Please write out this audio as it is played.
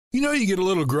You know, you get a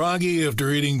little groggy after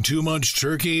eating too much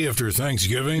turkey after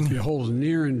Thanksgiving. It holds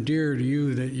near and dear to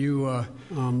you that you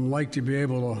like to be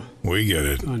able to... We get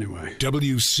it. Anyway.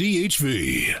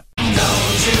 WCHV. Don't you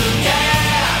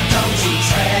dare, don't you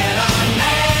tread on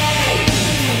me.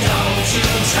 Don't you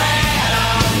tread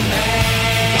on me.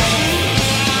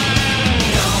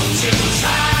 Don't you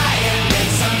try and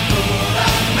make some fool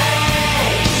of me.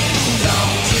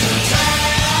 Don't you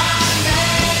tread on me.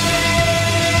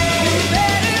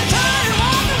 Better turn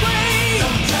away.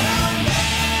 Don't tread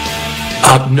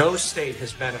on me. No state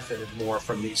has benefited more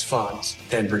from these funds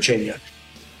than Virginia.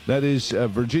 That is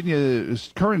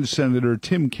Virginia's current Senator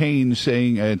Tim Kaine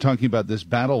saying, talking about this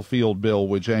battlefield bill,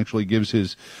 which actually gives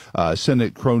his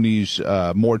Senate cronies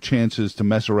more chances to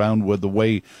mess around with the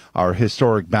way our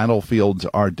historic battlefields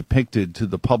are depicted to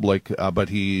the public. But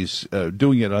he's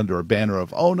doing it under a banner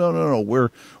of, oh, no,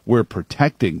 we're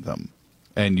protecting them.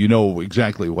 And you know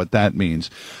exactly what that means.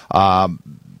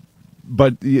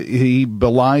 But he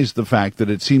belies the fact that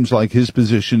it seems like his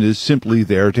position is simply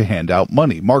there to hand out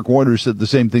money. Mark Warner said the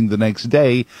same thing the next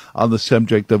day on the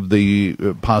subject of the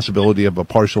possibility of a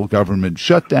partial government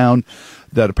shutdown,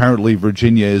 that apparently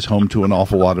Virginia is home to an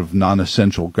awful lot of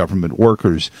non-essential government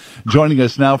workers. Joining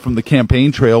us now from the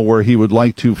campaign trail, where he would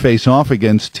like to face off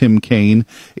against Tim Kaine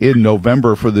in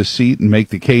November for the seat and make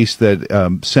the case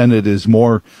that Senate is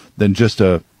more than just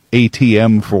a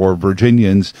ATM for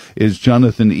Virginians, is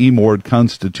Jonathan Emord,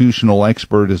 constitutional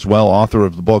expert as well, author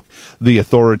of the book, The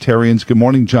Authoritarians. Good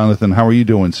morning, Jonathan. How are you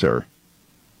doing, sir?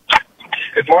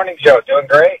 Good morning, Joe. Doing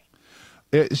great.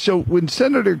 So when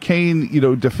Senator Kaine,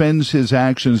 defends his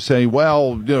actions, say,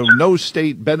 well, no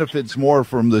state benefits more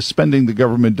from the spending the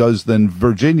government does than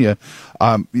Virginia,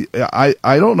 I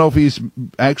don't know if he's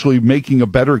actually making a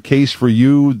better case for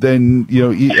you than,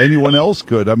 anyone else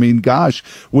could. I mean, gosh,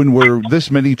 when we're this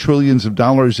many trillions of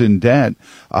dollars in debt,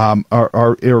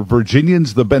 are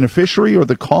Virginians the beneficiary or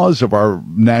the cause of our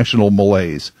national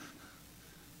malaise?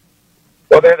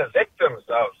 Well, they're the victims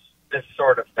of this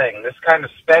sort of thing. This kind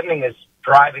of spending is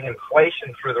driving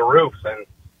inflation through the roof and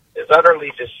is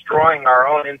utterly destroying our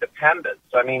own independence.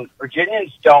 I mean,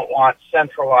 Virginians don't want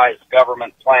centralized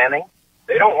government planning.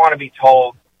 They don't want to be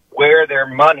told where their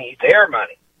money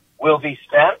will be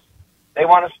spent. They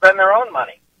want to spend their own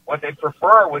money. What they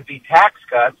prefer would be tax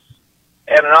cuts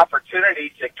and an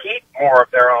opportunity to keep more of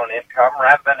their own income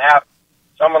rather than have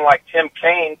someone like Tim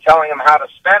Kaine telling them how to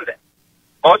spend it.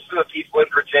 Most of the people in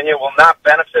Virginia will not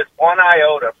benefit one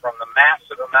iota from the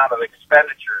massive amount of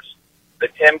expenditures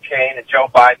that Tim Kaine and Joe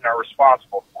Biden are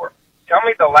responsible for. Tell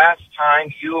me the last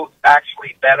time you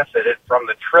actually benefited from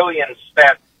the trillions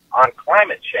spent on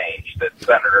climate change that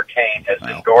Senator Kaine has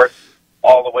endorsed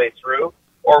all the way through,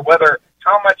 or whether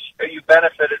how much you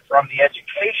benefited from the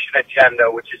education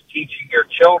agenda, which is teaching your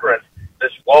children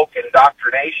this woke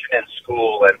indoctrination in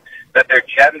school and that their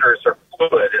genders are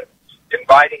fluid, and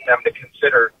inviting them to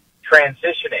consider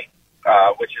transitioning,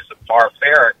 which is a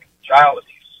barbaric child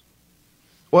abuse.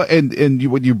 Well,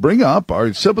 and what you bring up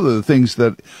are some of the things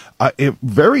that,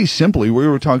 very simply, we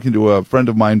were talking to a friend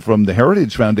of mine from the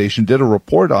Heritage Foundation, did a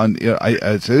report on,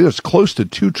 I'd say it's close to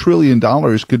 $2 trillion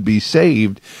could be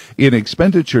saved in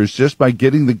expenditures just by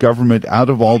getting the government out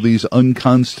of all these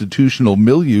unconstitutional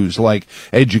milieus like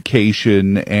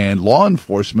education and law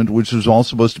enforcement, which is all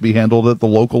supposed to be handled at the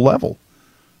local level.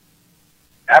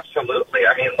 Absolutely.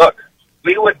 I mean, look,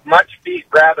 we would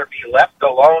rather be left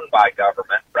alone by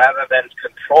government rather than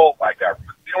controlled by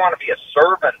government. We don't want to be a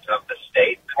servant of the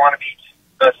state. We want to be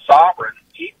the sovereign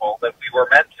people that we were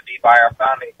meant to be by our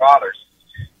founding fathers.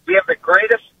 We have the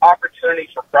greatest opportunity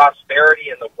for prosperity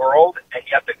in the world, and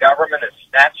yet the government is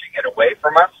snatching it away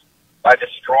from us by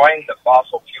destroying the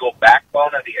fossil fuel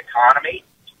backbone of the economy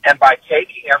and by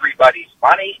taking everybody's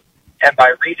money and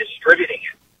by redistributing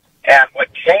it. And what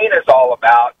Kaine is all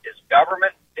about is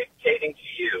government dictating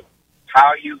to you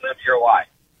how you live your life,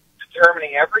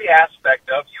 determining every aspect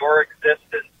of your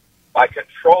existence by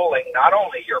controlling not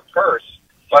only your purse,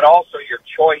 but also your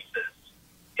choices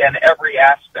in every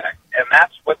aspect. And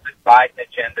that's what the Biden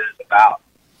agenda is about.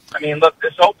 I mean, look,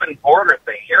 this open border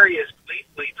thing, here he is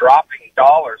gleefully dropping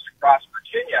dollars across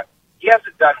Virginia. He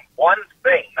hasn't done one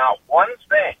thing, not one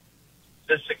thing,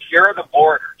 to secure the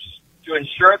borders, to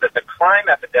ensure that the crime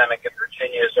epidemic in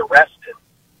Virginia is arrested,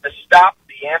 to stop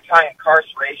the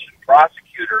anti-incarceration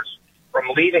prosecutors from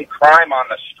leaving crime on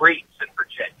the streets in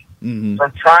Virginia,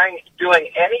 from doing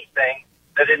anything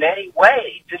that in any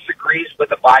way disagrees with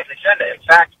the Biden agenda. In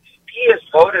fact, he has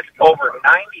voted over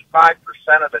 95%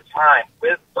 of the time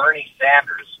with Bernie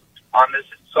Sanders on this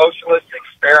socialist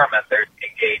experiment they're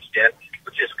engaged in,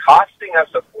 which is costing us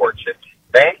a fortune,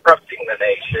 bankrupting the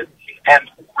nation, and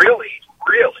really,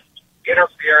 really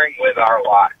interfering with our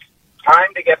lives.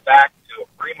 Time to get back to a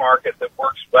free market that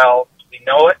works well. We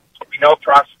know it. We know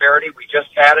prosperity. We just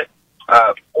had it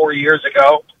 4 years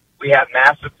ago. We had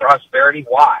massive prosperity.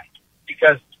 Why?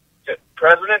 Because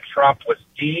President Trump was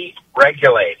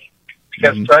deregulating.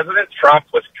 Because President Trump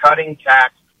was cutting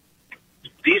taxes.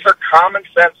 These are common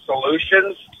sense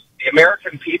solutions. The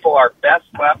American people are best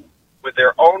left with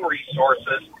their own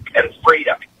resources and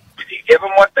freedom. If you give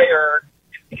them what they earn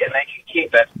and they can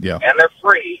keep it, and they're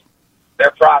free,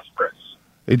 they're prosperous.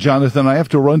 Hey, Jonathan, I have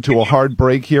to run to a hard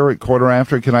break here at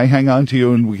 1:15. Can I hang on to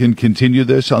you and we can continue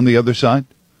this on the other side?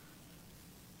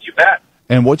 You bet.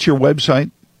 And what's your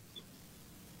website?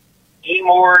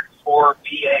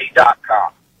 emord4pa.com.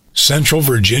 Central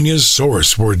Virginia's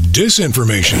source for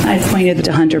disinformation I pointed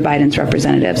to Hunter Biden's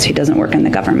representatives. He doesn't work in the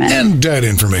government. and dead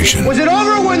information. Was it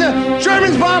over when the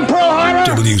Germans bombed Pearl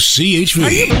Harbor?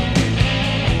 WCHV.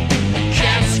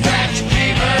 Cat scratch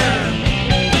fever.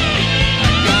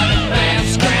 Got a man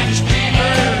scratch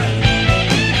fever.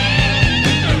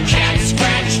 Cat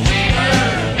scratch fever.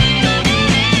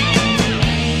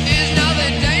 Is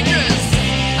nothing dangerous.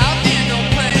 I feel no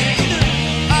pain.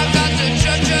 I've got the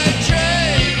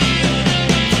train.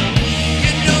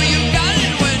 You know you got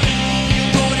it when you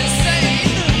go insane.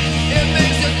 It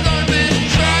makes a grown man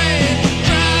cry.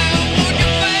 Won't you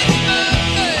face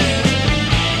my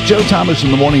face? Joe Thomas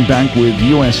in the morning, back with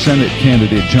U.S. Senate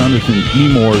candidate Jonathan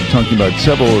Emord, talking about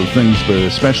several of the things, but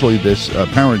especially this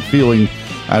apparent feeling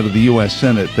out of the U.S.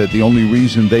 Senate that the only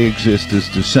reason they exist is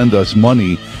to send us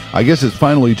money. I guess it's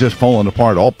finally just fallen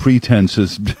apart. All pretense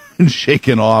has been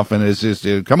shaken off, and it's just,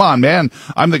 come on, man,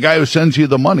 I'm the guy who sends you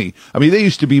the money. I mean, they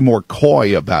used to be more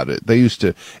coy about it. They used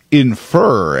to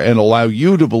infer and allow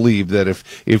you to believe that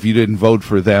if you didn't vote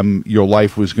for them, your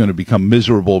life was going to become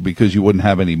miserable because you wouldn't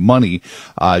have any money.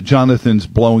 Jonathan's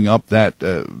blowing up that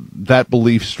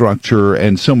belief structure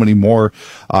and so many more.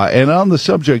 And on the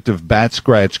subject of bat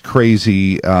scratch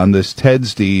crazy on this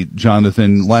TEDSD,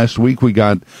 Jonathan, last week we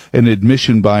got an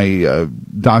admission by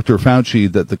Dr.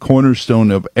 Fauci that the cornerstone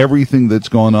of everything that's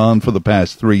gone on for the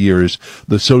past 3 years,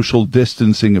 the social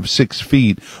distancing of 6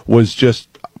 feet, was just,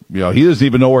 he doesn't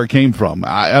even know where it came from.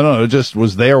 I don't know, it just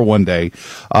was there one day.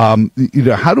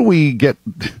 How do we get,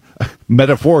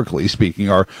 metaphorically speaking,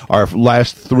 our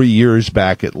last 3 years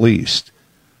back at least?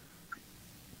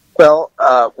 Well,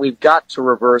 we've got to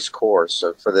reverse course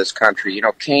for this country.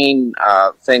 Kane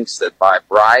thinks that by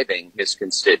bribing his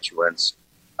constituents,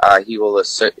 he will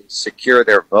secure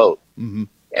their vote. Mm-hmm.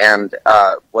 And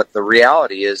what the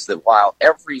reality is that while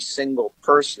every single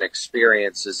person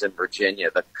experiences in Virginia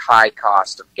the high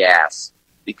cost of gas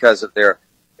because of their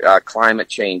climate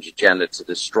change agenda to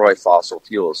destroy fossil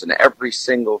fuels, and every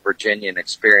single Virginian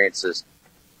experiences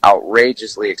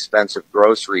outrageously expensive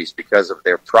groceries because of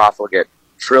their profligate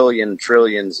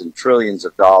trillions and trillions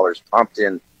of dollars pumped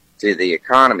into the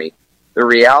economy, the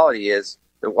reality is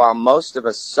that while most of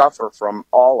us suffer from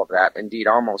all of that, indeed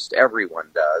almost everyone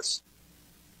does,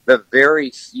 the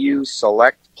very few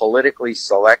politically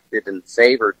selected and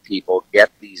favored people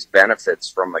get these benefits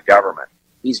from the government.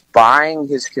 He's buying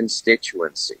his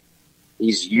constituency.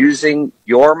 He's using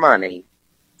your money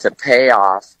to pay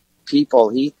off people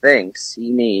he thinks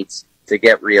he needs to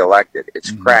get reelected.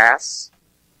 It's crass,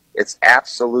 it's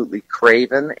absolutely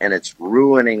craven, and it's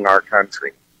ruining our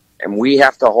country. And we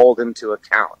have to hold him to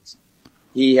account.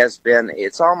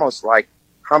 It's almost like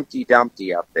Humpty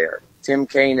Dumpty up there. Tim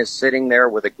Kaine is sitting there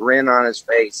with a grin on his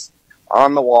face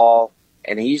on the wall,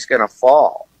 and he's going to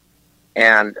fall.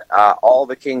 And all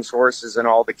the king's horses and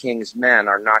all the king's men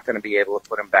are not going to be able to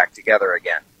put him back together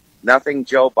again. Nothing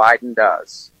Joe Biden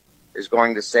does is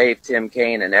going to save Tim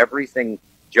Kaine, and everything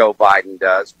Joe Biden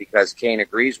does, because Kaine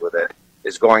agrees with it,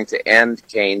 is going to end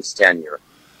Kaine's tenure.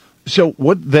 So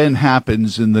what then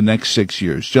happens in the next 6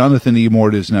 years? Jonathan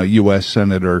Emord is now U.S.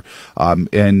 Senator,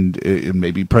 and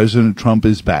maybe President Trump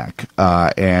is back,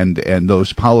 and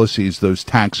those policies, those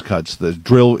tax cuts, the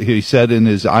drill, he said in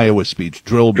his Iowa speech,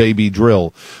 drill, baby,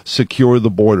 drill, secure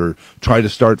the border, try to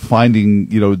start finding,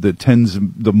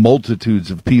 the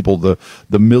multitudes of people,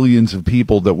 the millions of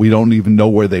people that we don't even know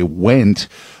where they went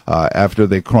after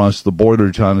they crossed the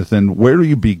border. Jonathan, where do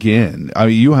you begin? I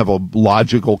mean, you have a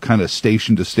logical kind of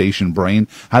station-to-station brain.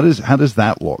 How does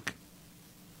that look?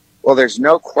 Well, there's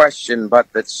no question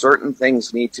but that certain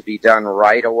things need to be done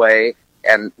right away,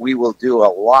 and we will do a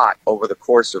lot over the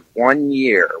course of 1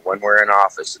 year when we're in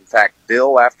office. In fact,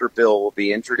 bill after bill will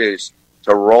be introduced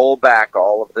to roll back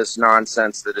all of this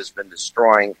nonsense that has been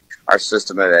destroying our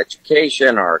system of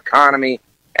education, our economy,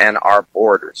 and our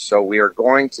borders. So we are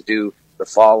going to do the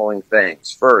following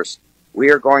things. First, We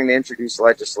are going to introduce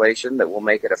legislation that will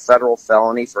make it a federal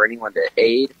felony for anyone to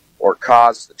aid or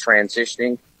cause the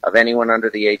transitioning of anyone under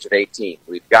the age of 18.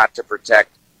 We've got to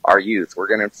protect our youth. We're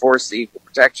going to enforce the Equal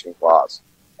Protection Clause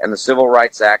and the Civil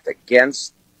Rights Act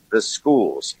against the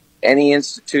schools. Any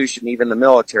institution, even the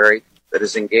military, that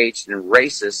is engaged in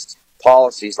racist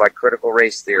policies like critical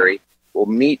race theory will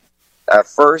meet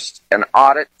first an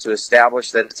audit to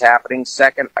establish that it's happening.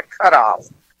 Second, a cutoff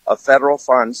of federal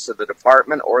funds to the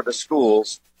department or the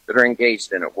schools that are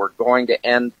engaged in it. We're going to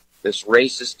end this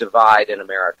racist divide in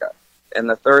America. And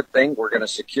the third thing, we're going to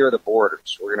secure the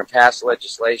borders. We're going to pass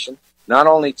legislation not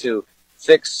only to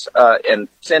fix and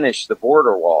finish the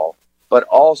border wall, but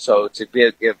also to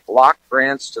give block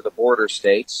grants to the border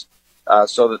states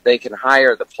so that they can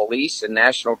hire the police and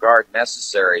National Guard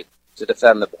necessary to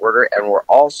defend the border. And we're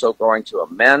also going to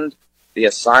amend the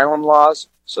asylum laws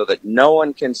so that no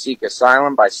one can seek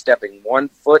asylum by stepping 1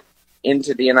 foot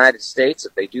into the United States.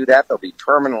 If they do that, they'll be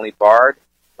permanently barred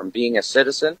from being a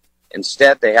citizen.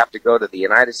 Instead, they have to go to the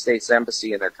United States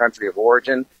Embassy in their country of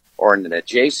origin or in an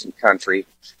adjacent country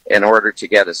in order to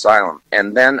get asylum.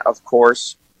 And then, of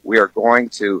course, we are going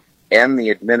to end the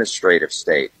administrative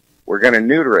state. We're going to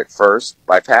neuter it first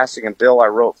by passing a bill I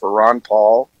wrote for Ron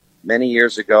Paul many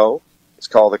years ago. It's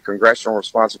called the Congressional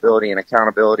Responsibility and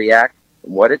Accountability Act.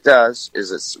 And what it does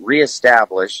is it's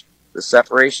reestablish the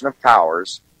separation of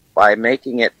powers by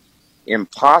making it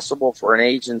impossible for an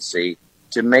agency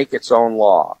to make its own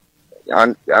law.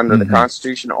 Under the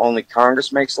Constitution, only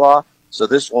Congress makes law. So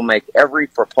this will make every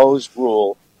proposed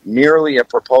rule merely a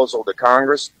proposal to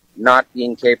Congress, not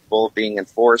being capable of being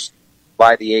enforced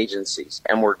by the agencies.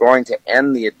 And we're going to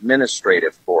end the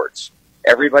administrative courts.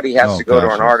 Everybody has to go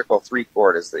to an Article 3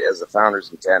 court as the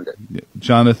founders intended.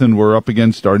 Jonathan, we're up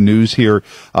against our news here.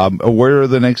 Where are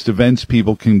the next events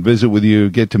people can visit with you,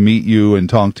 get to meet you, and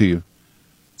talk to you?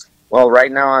 Well,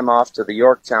 right now I'm off to the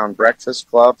Yorktown Breakfast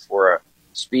Club for a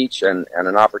speech and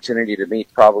an opportunity to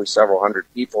meet probably several hundred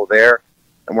people there.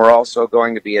 And we're also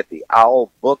going to be at the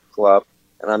Owl Book Club,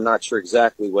 and I'm not sure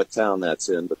exactly what town that's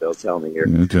in, but they'll tell me here.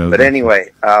 Okay. But anyway,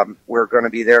 we're going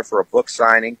to be there for a book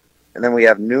signing, and then we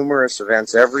have numerous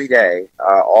events every day,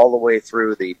 all the way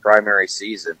through the primary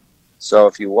season. So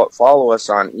if you follow us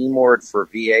on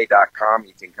emordforva.com,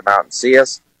 you can come out and see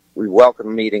us. We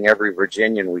welcome meeting every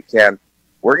Virginian we can.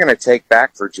 We're going to take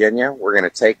back Virginia. We're going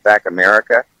to take back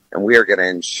America. And we are going to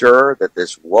ensure that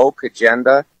this woke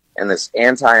agenda and this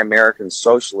anti-American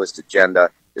socialist agenda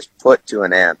is put to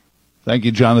an end. Thank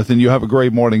you, Jonathan. You have a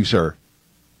great morning, sir.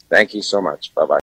 Thank you so much. Bye-bye.